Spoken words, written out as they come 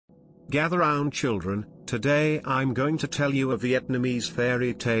Gather round, children, today I'm going to tell you a Vietnamese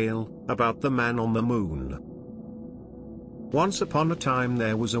fairy tale about the man on the moon. Once upon a time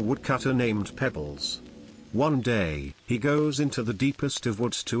there was a woodcutter named Pebbles. One day, he goes into the deepest of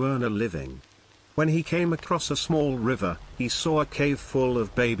woods to earn a living. When he came across a small river, he saw a cave full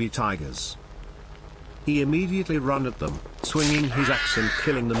of baby tigers. He immediately ran at them, swinging his axe and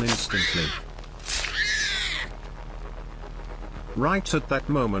killing them instantly. Right at that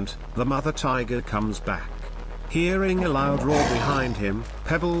moment, the mother tiger comes back. Hearing a loud roar behind him,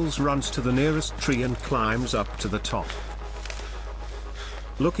 Pebbles runs to the nearest tree and climbs up to the top.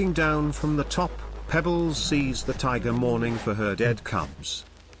 Looking down from the top, Pebbles sees the tiger mourning for her dead cubs.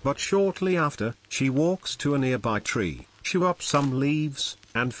 But shortly after, she walks to a nearby tree, chew up some leaves,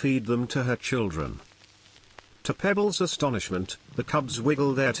 and feed them to her children. To Pebbles' astonishment, the cubs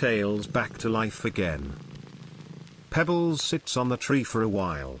wiggle their tails back to life again. Pebbles sits on the tree for a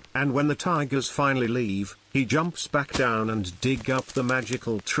while, and when the tigers finally leave, he jumps back down and dig up the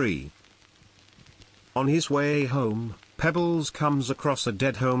magical tree. On his way home, Pebbles comes across a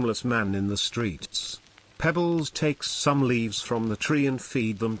dead homeless man in the streets. Pebbles takes some leaves from the tree and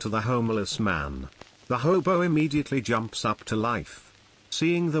feed them to the homeless man. The hobo immediately jumps up to life.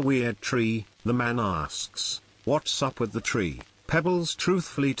 Seeing the weird tree, the man asks, "What's up with the tree?" Pebbles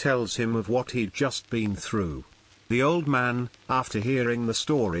truthfully tells him of what he'd just been through. The old man, after hearing the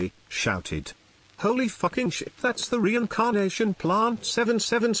story, shouted, "Holy fucking shit, that's the reincarnation plant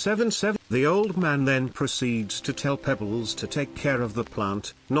 7777. The old man then proceeds to tell Pebbles to take care of the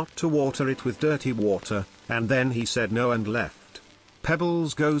plant, not to water it with dirty water, and then he said no and left.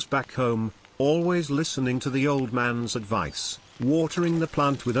 Pebbles goes back home, always listening to the old man's advice, watering the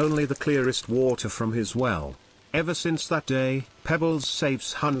plant with only the clearest water from his well. Ever since that day, Pebbles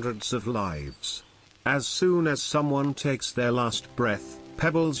saves hundreds of lives. As soon as someone takes their last breath,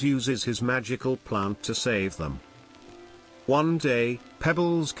 Pebbles uses his magical plant to save them. One day,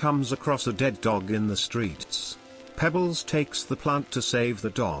 Pebbles comes across a dead dog in the streets. Pebbles takes the plant to save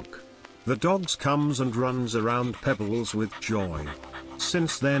the dog. The dog comes and runs around Pebbles with joy.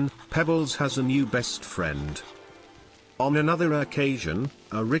 Since then, Pebbles has a new best friend. On another occasion,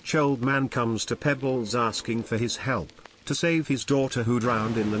 a rich old man comes to Pebbles asking for his help to save his daughter who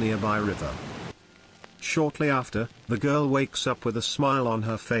drowned in the nearby river. Shortly after, the girl wakes up with a smile on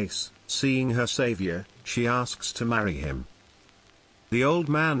her face. Seeing her savior, she asks to marry him. The old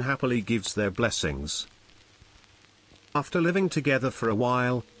man happily gives their blessings. After living together for a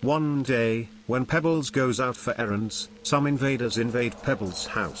while, one day, when Pebbles goes out for errands, some invaders invade Pebbles'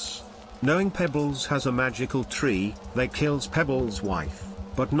 house. Knowing Pebbles has a magical tree, they kills Pebbles' wife,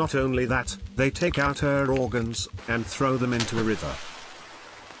 but not only that, they take out her organs, and throw them into a river.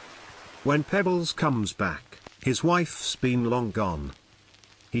 When Pebbles comes back, his wife's been long gone.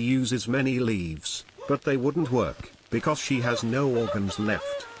 He uses many leaves, but they wouldn't work, because she has no organs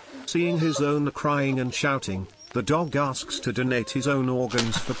left. Seeing his own crying and shouting, the dog asks to donate his own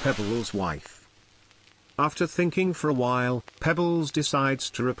organs for Pebbles' wife. After thinking for a while, Pebbles decides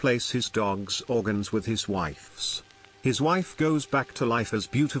to replace his dog's organs with his wife's. His wife goes back to life as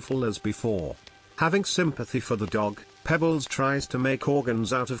beautiful as before. Having sympathy for the dog, Pebbles tries to make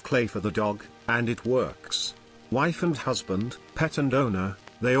organs out of clay for the dog, and it works. Wife and husband, pet and owner,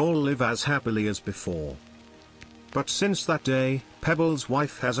 they all live as happily as before. But since that day, Pebbles'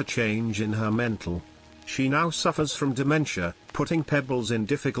 wife has a change in her mental. She now suffers from dementia, putting Pebbles in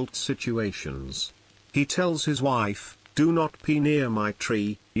difficult situations. He tells his wife, "Do not pee near my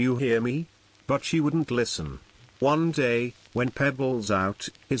tree, you hear me?" But she wouldn't listen. One day, when Pebbles out,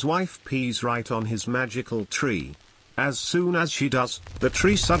 his wife pees right on his magical tree. As soon as she does, the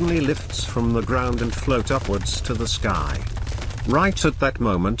tree suddenly lifts from the ground and floats upwards to the sky. Right at that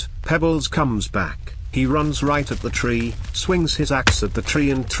moment, Pebbles comes back. He runs right at the tree, swings his axe at the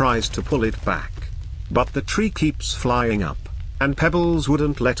tree and tries to pull it back. But the tree keeps flying up, and Pebbles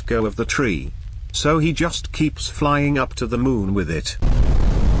wouldn't let go of the tree. So he just keeps flying up to the moon with it.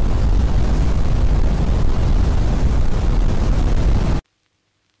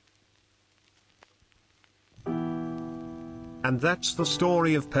 And that's the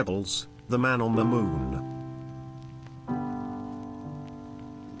story of Pebbles, the man on the moon.